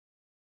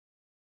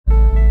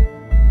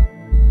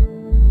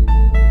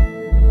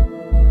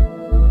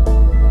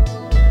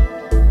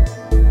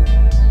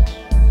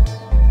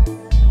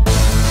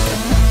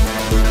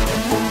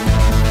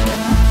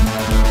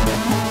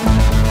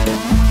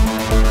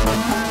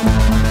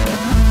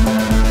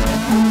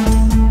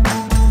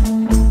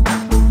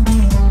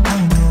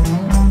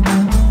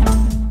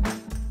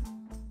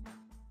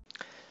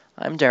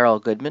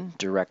Daryl Goodman,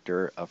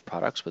 Director of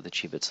Products with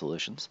Achieveit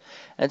Solutions,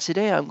 and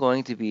today I'm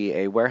going to be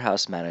a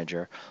warehouse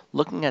manager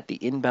looking at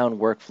the inbound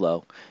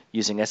workflow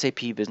using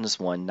SAP Business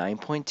One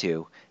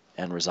 9.2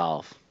 and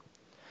Resolve.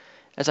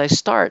 As I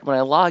start, when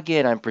I log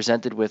in, I'm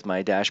presented with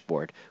my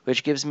dashboard,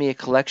 which gives me a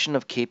collection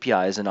of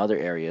KPIs and other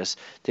areas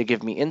to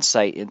give me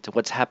insight into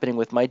what's happening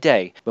with my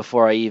day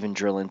before I even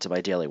drill into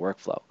my daily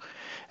workflow.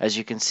 As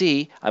you can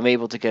see, I'm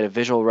able to get a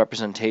visual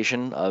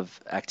representation of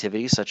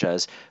activities such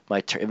as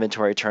my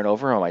inventory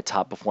turnover on my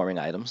top performing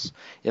items,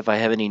 if I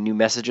have any new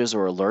messages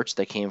or alerts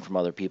that came from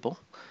other people,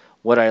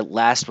 what I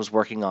last was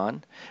working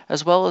on,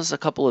 as well as a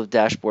couple of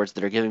dashboards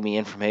that are giving me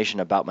information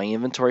about my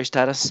inventory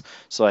status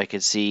so I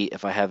could see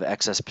if I have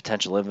excess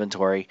potential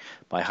inventory,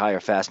 my high or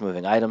fast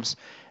moving items,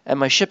 and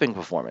my shipping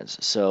performance.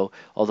 So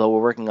although we're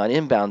working on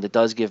inbound, it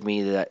does give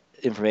me that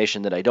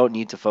information that I don't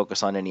need to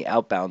focus on any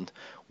outbound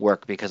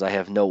work because I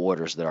have no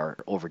orders that are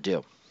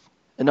overdue.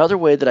 Another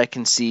way that I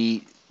can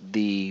see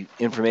the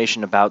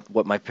information about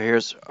what my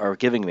peers are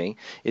giving me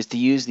is to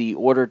use the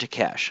order to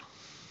cash.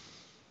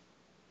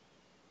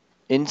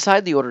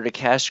 Inside the order to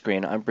cash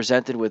screen, I'm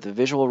presented with a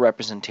visual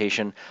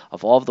representation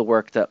of all of the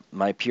work that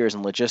my peers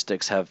in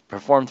logistics have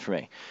performed for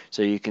me.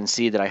 So you can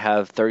see that I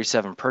have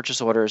 37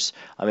 purchase orders.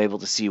 I'm able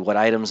to see what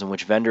items and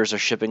which vendors are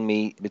shipping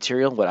me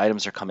material, what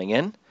items are coming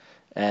in,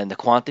 and the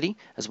quantity,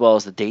 as well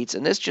as the dates.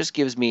 And this just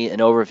gives me an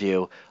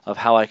overview of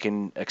how I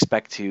can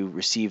expect to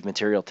receive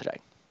material today.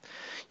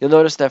 You'll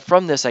notice that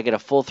from this I get a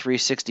full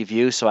 360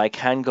 view, so I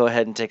can go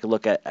ahead and take a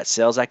look at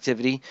sales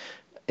activity,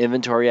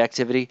 inventory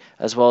activity,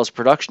 as well as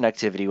production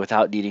activity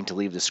without needing to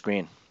leave the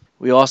screen.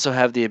 We also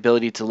have the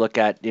ability to look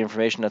at the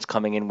information that's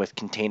coming in with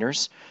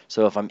containers.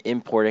 So if I'm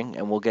importing,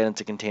 and we'll get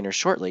into containers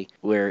shortly,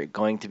 we're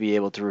going to be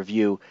able to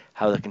review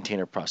how the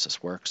container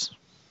process works.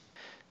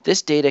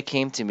 This data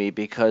came to me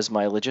because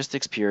my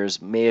logistics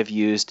peers may have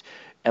used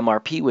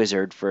MRP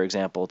Wizard, for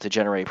example, to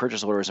generate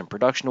purchase orders and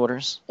production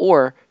orders,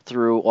 or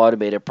through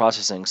automated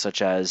processing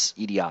such as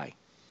EDI.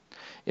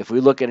 If we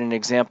look at an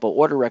example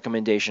order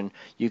recommendation,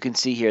 you can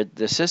see here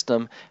the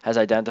system has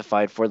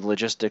identified for the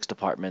logistics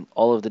department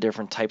all of the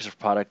different types of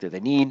product that they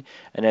need,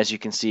 and as you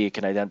can see, it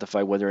can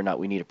identify whether or not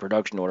we need a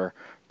production order,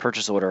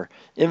 purchase order,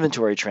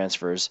 inventory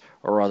transfers,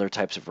 or other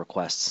types of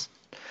requests.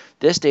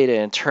 This data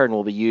in turn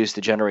will be used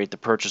to generate the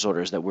purchase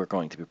orders that we're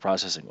going to be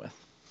processing with.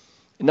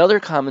 Another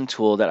common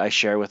tool that I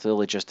share with the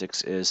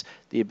logistics is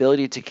the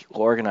ability to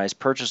organize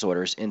purchase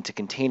orders into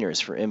containers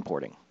for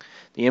importing.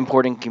 The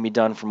importing can be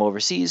done from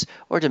overseas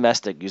or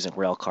domestic using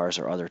rail cars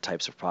or other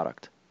types of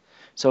product.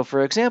 So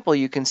for example,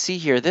 you can see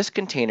here this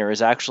container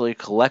is actually a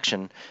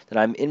collection that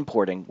I'm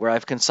importing where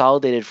I've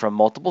consolidated from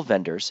multiple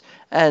vendors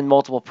and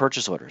multiple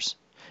purchase orders.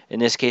 In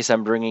this case,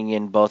 I'm bringing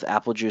in both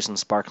apple juice and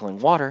sparkling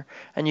water,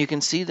 and you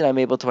can see that I'm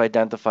able to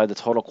identify the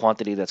total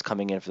quantity that's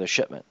coming in for the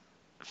shipment.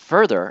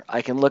 Further,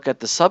 I can look at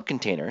the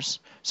subcontainers,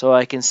 so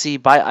I can see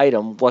by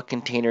item what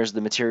containers the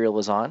material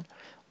is on,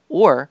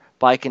 or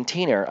by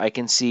container, I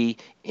can see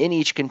in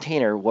each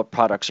container what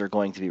products are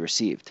going to be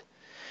received.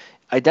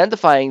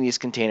 Identifying these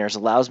containers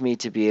allows me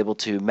to be able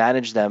to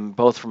manage them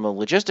both from a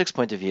logistics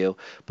point of view,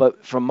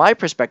 but from my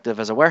perspective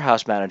as a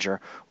warehouse manager,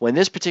 when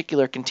this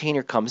particular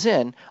container comes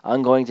in,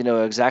 I'm going to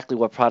know exactly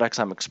what products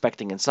I'm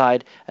expecting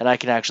inside, and I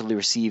can actually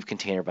receive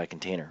container by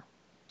container.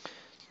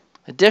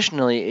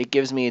 Additionally, it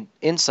gives me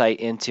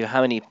insight into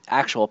how many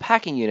actual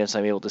packing units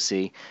I'm able to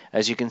see.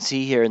 As you can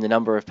see here in the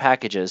number of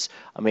packages,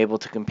 I'm able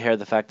to compare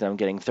the fact that I'm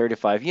getting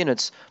 35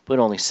 units, but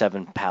only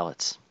 7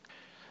 pallets.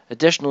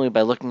 Additionally,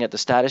 by looking at the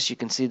status, you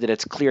can see that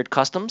it's cleared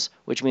customs,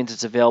 which means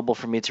it's available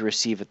for me to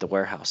receive at the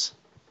warehouse.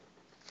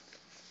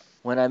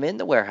 When I'm in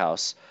the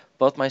warehouse,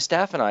 both my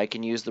staff and I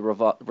can use the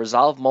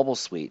Resolve mobile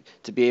suite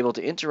to be able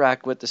to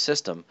interact with the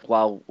system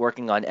while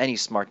working on any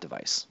smart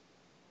device.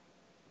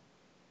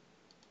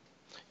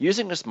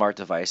 Using the smart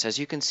device, as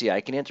you can see, I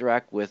can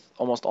interact with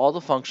almost all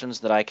the functions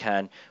that I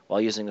can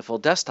while using the full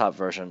desktop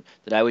version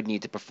that I would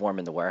need to perform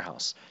in the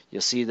warehouse.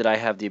 You'll see that I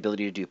have the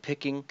ability to do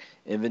picking,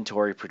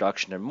 inventory,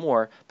 production, and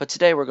more, but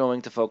today we're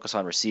going to focus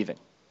on receiving.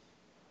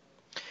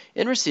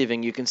 In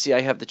receiving, you can see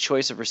I have the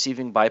choice of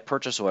receiving by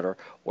purchase order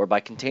or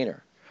by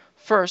container.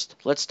 First,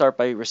 let's start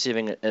by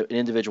receiving an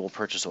individual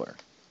purchase order.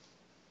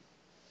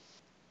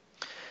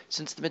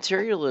 Since the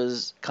material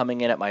is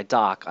coming in at my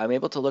dock, I'm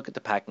able to look at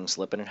the packing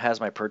slip and it has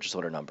my purchase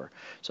order number.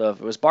 So if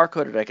it was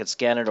barcoded, I could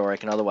scan it, or I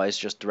can otherwise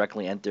just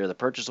directly enter the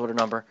purchase order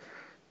number.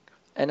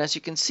 And as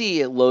you can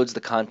see, it loads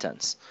the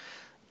contents.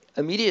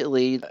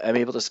 Immediately, I'm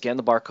able to scan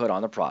the barcode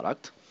on the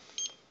product,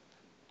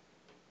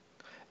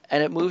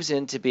 and it moves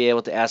in to be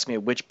able to ask me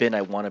which bin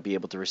I want to be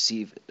able to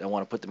receive, I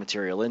want to put the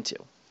material into.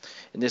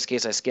 In this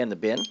case, I scan the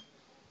bin,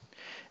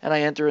 and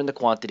I enter in the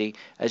quantity.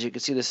 As you can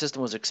see, the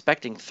system was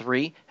expecting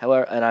 3,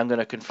 however, and I'm going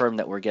to confirm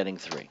that we're getting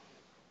 3.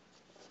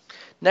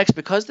 Next,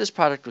 because this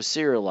product was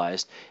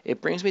serialized,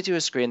 it brings me to a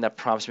screen that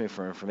prompts me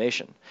for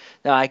information.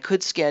 Now, I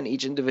could scan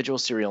each individual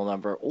serial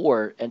number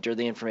or enter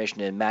the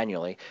information in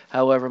manually.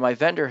 However, my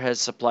vendor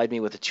has supplied me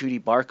with a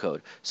 2D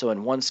barcode, so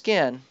in one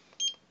scan,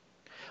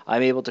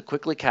 I'm able to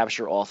quickly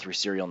capture all 3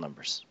 serial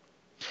numbers.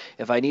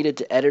 If I needed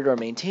to edit or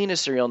maintain a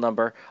serial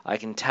number, I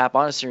can tap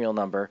on a serial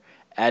number,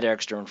 add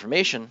extra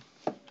information,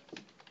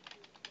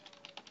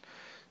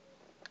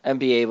 and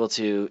be able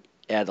to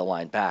add the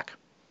line back.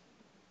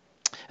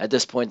 At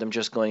this point, I'm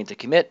just going to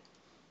commit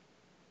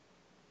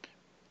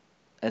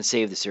and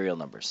save the serial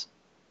numbers.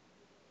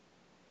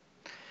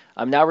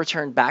 I'm now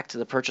returned back to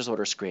the purchase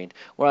order screen,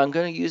 where I'm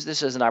going to use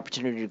this as an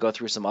opportunity to go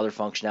through some other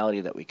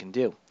functionality that we can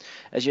do.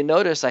 As you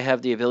notice, I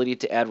have the ability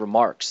to add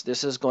remarks.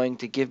 This is going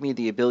to give me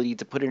the ability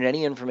to put in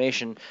any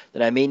information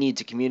that I may need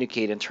to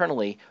communicate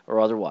internally or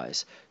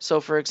otherwise. So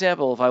for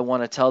example, if I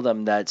want to tell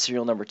them that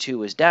serial number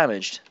 2 is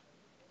damaged,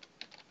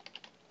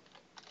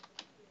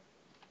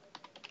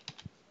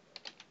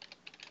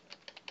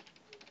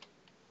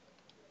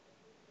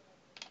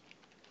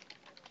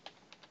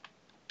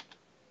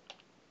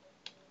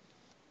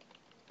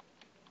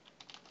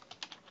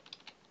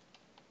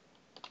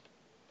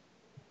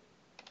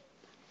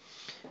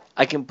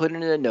 I can put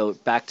in a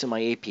note back to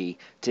my AP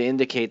to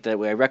indicate that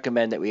I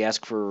recommend that we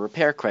ask for a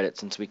repair credit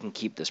since we can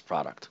keep this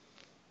product.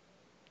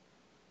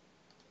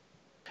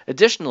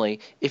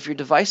 Additionally, if your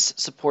device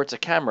supports a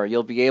camera,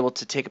 you'll be able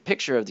to take a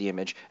picture of the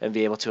image and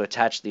be able to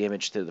attach the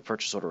image to the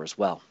purchase order as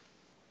well.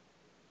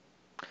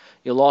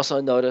 You'll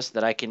also notice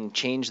that I can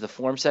change the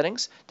form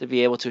settings to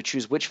be able to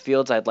choose which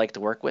fields I'd like to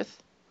work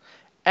with.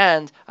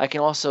 And I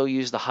can also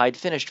use the hide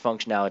finished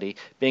functionality,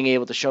 being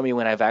able to show me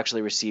when I've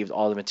actually received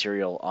all the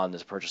material on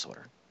this purchase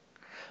order.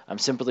 I'm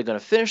simply going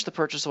to finish the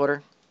purchase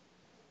order,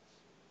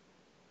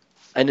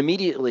 and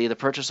immediately the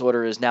purchase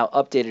order is now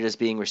updated as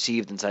being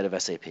received inside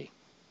of SAP.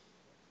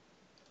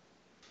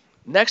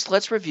 Next,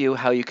 let's review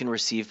how you can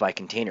receive by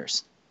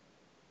containers.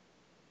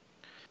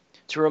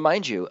 To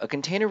remind you, a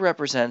container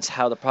represents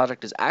how the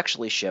product is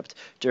actually shipped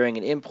during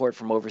an import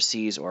from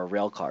overseas or a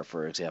rail car,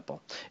 for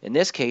example. In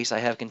this case, I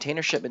have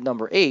container shipment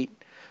number 8,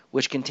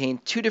 which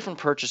contained 2 different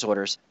purchase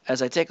orders.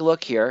 As I take a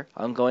look here,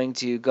 I'm going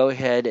to go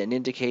ahead and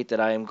indicate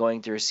that I am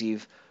going to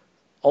receive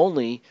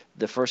only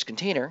the first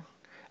container,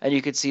 and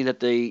you can see that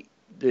the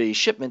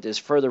shipment is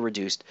further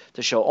reduced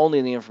to show only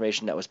the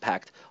information that was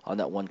packed on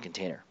that one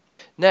container.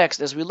 Next,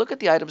 as we look at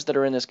the items that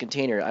are in this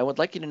container, I would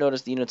like you to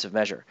notice the units of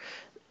measure.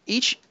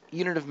 Each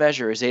unit of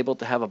measure is able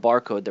to have a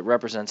barcode that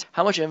represents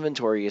how much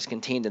inventory is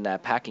contained in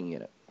that packing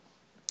unit.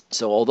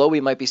 So although we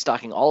might be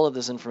stocking all of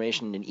this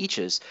information in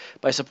eaches,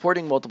 by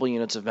supporting multiple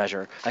units of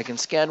measure, I can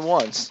scan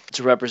once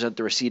to represent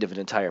the receipt of an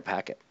entire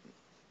packet.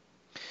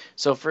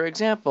 So for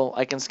example,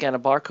 I can scan a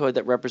barcode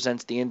that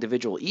represents the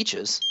individual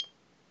eaches,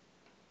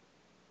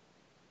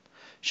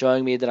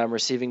 showing me that I'm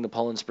receiving the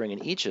Poland Spring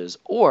in eaches,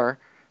 or,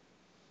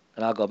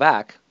 and I'll go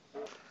back,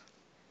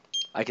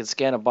 I can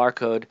scan a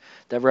barcode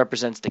that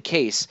represents the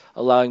case,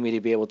 allowing me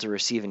to be able to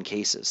receive in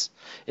cases.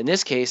 In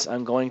this case,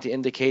 I'm going to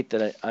indicate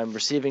that I'm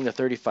receiving the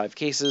 35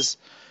 cases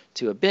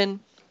to a bin.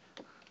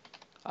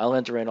 I'll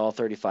enter in all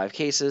 35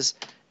 cases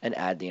and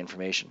add the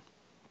information.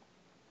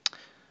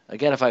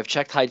 Again, if I've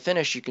checked hide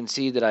finish, you can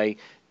see that I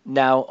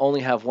now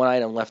only have one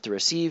item left to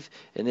receive.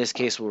 In this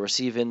case, we'll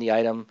receive in the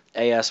item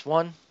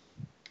AS1.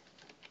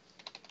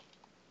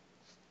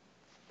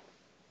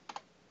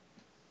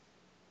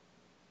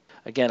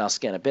 Again, I'll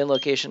scan a bin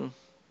location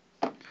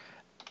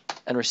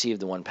and receive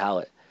the one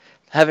pallet.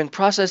 Having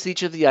processed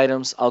each of the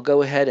items, I'll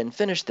go ahead and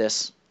finish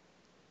this.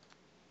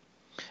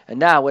 And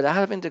now, without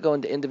having to go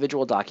into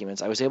individual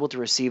documents, I was able to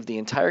receive the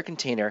entire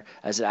container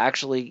as it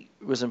actually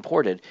was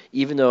imported,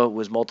 even though it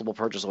was multiple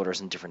purchase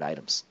orders and different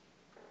items.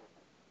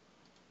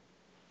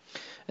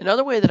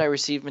 Another way that I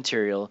receive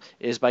material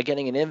is by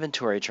getting an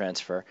inventory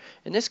transfer,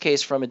 in this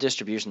case from a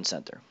distribution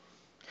center.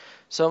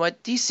 So my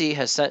DC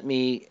has sent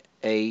me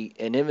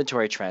an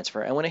inventory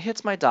transfer, and when it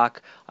hits my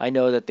dock, I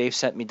know that they've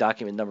sent me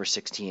document number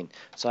 16.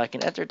 So I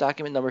can enter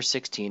document number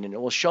 16, and it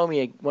will show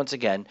me once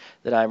again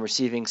that I'm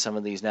receiving some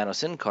of these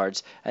NanoSyn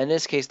cards, and in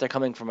this case they're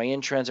coming from my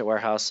in-transit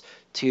warehouse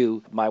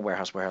to my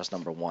warehouse, warehouse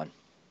number 1.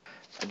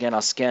 Again,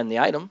 I'll scan the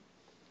item,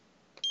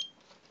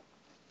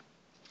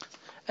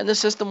 and the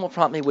system will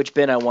prompt me which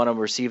bin I want to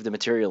receive the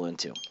material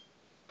into.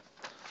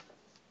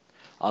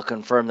 I'll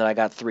confirm that I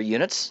got 3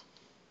 units.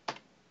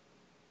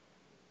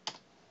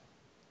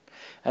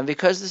 And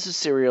because this is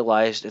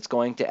serialized, it's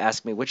going to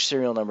ask me which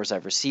serial numbers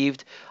I've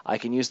received. I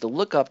can use the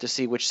lookup to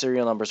see which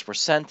serial numbers were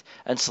sent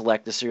and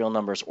select the serial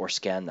numbers or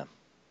scan them.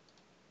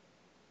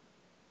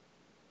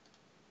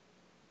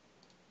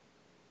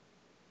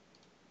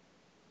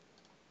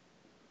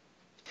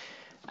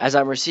 As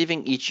I'm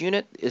receiving each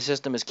unit, the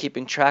system is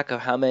keeping track of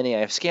how many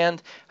I have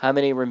scanned, how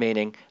many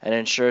remaining, and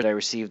ensure that I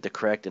received the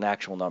correct and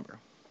actual number.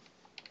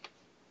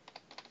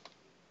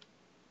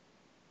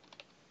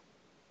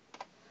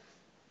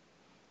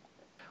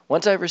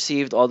 Once I've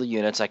received all the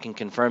units, I can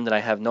confirm that I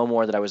have no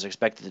more that I was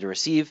expected to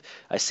receive.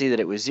 I see that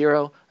it was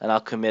 0, and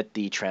I'll commit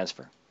the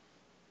transfer.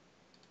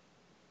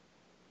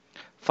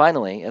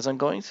 Finally, as I'm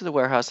going through the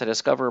warehouse, I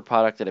discover a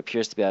product that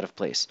appears to be out of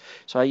place.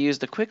 So I use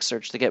the quick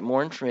search to get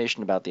more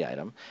information about the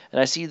item,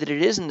 and I see that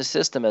it is in the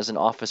system as an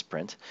office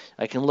print.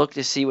 I can look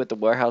to see what the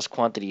warehouse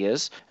quantity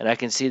is, and I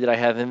can see that I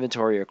have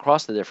inventory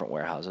across the different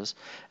warehouses,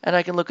 and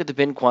I can look at the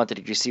bin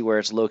quantity to see where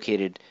it's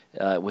located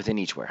within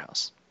each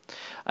warehouse.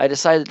 I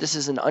decide that this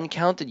is an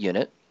uncounted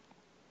unit,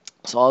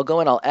 so I'll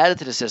go and I'll add it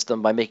to the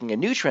system by making a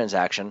new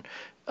transaction,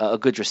 a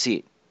goods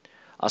receipt.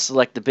 I'll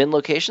select the bin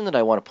location that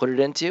I want to put it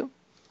into,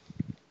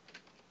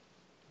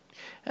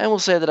 and we'll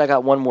say that I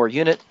got one more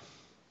unit,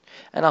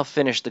 and I'll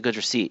finish the goods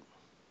receipt.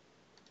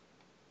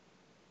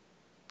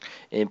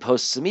 It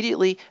posts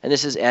immediately, and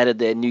this has added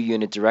the new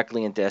unit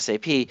directly into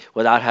SAP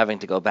without having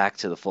to go back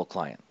to the full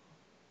client.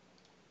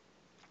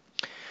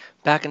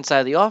 Back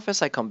inside the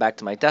office, I come back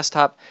to my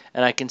desktop,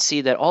 and I can see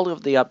that all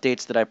of the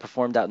updates that I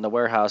performed out in the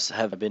warehouse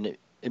have been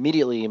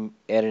immediately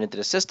added into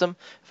the system.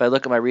 If I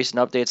look at my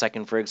recent updates, I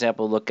can, for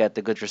example, look at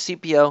the goods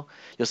receipt PO.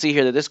 You'll see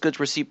here that this goods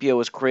receipt PO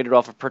was created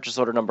off of purchase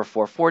order number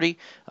 440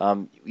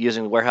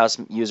 using the warehouse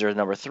user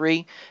number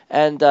 3.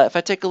 And if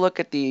I take a look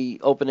at the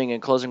opening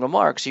and closing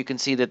remarks, you can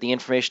see that the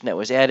information that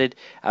was added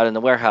out in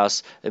the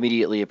warehouse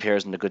immediately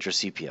appears in the goods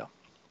receipt PO.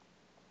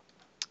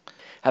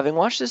 Having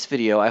watched this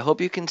video, I hope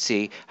you can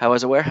see how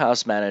as a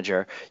warehouse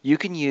manager, you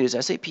can use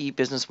SAP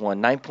Business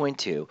One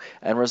 9.2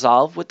 and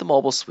Resolve with the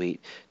mobile suite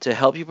to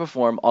help you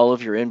perform all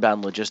of your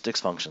inbound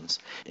logistics functions.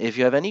 If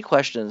you have any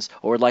questions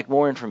or would like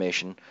more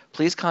information,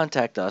 please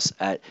contact us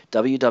at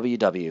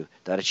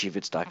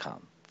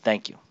www.achieveit.com.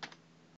 Thank you.